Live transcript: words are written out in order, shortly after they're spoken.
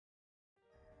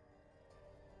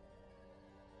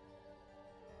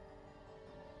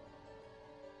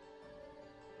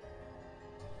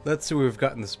Let's see what we've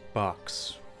got in this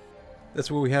box.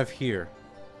 That's what we have here.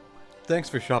 Thanks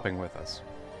for shopping with us.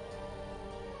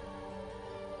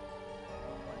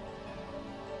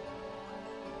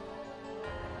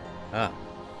 Ah.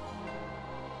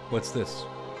 What's this?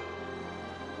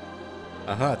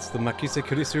 Aha, it's the Makise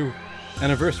Kurisu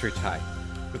anniversary tie,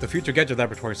 with the Future Gadget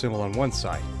Laboratory symbol on one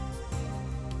side.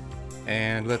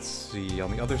 And let's see,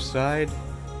 on the other side,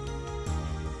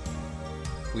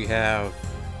 we have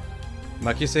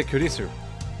Makise Kurisu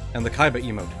and the Kaiba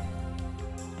emote.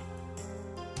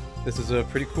 This is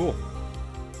pretty cool.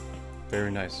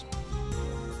 Very nice.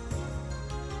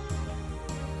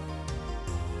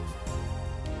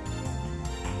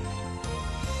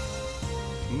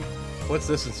 What's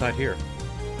this inside here?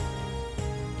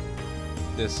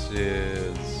 This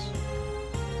is...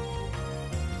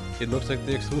 It looks like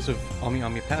the exclusive Ami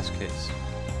Ami Pass case.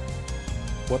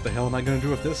 What the hell am I gonna do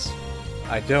with this?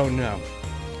 I don't know.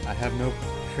 I have no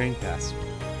train pass.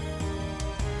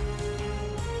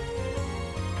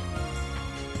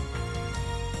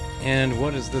 And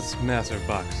what is this massive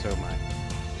box? Oh my.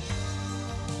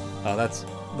 Oh,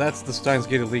 that's the Steins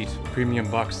Elite Premium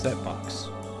Box Set box.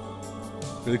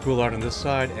 Really cool art on this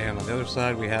side, and on the other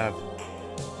side we have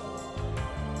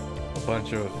a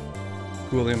bunch of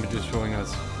cool images showing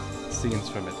us scenes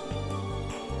from it.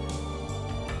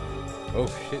 Oh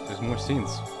shit, there's more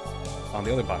scenes on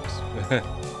the other box.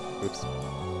 Oops.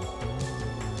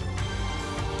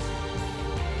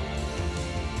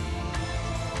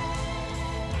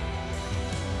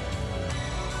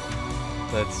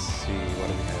 Let's see, what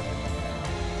do we have?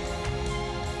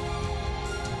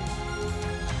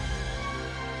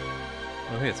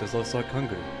 Oh hey, it says Let's Like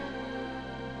Hungry.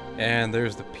 And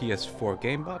there's the PS4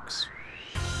 game box.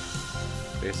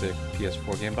 Basic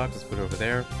PS4 game box, let's put it over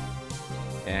there.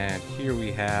 And here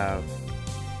we have,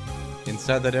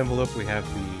 inside that envelope we have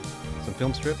some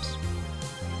film strips.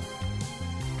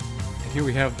 And here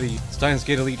we have the Steins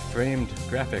Gate Elite framed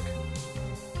graphic.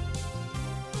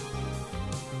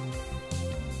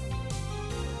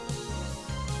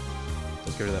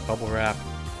 Let's get rid of that bubble wrap.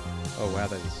 Oh wow,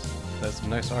 that's some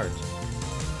nice art.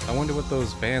 I wonder what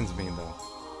those bands mean though.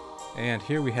 And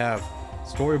here we have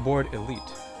Storyboard Elite.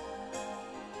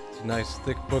 It's a nice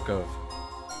thick book of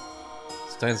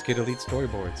Steins Gate Elite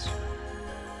storyboards.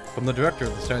 From the director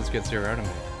of the Steins Gate Zero anime,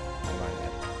 I might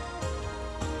add.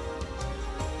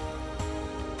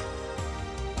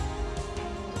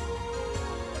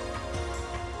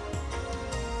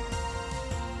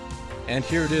 And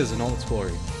here it is in all its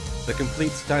glory. The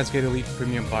complete Steins Gate Elite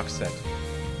Premium Box Set.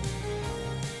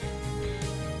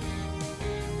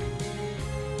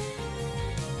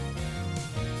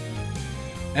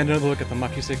 And another look at the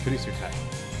Makise Kurisu tie.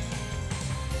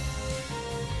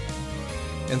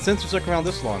 And since you stuck around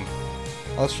this long,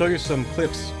 I'll show you some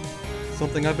clips,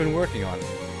 something I've been working on,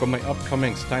 from my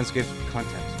upcoming Steins Gate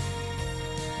content.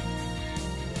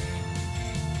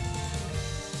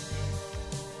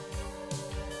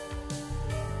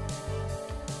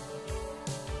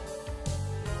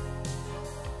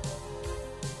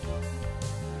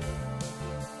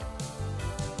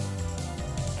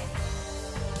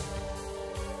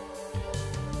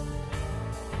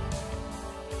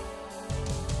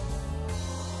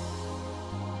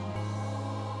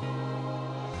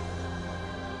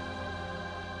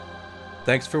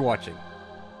 Thanks for watching.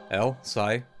 El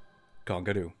Sai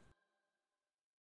Gongadoo.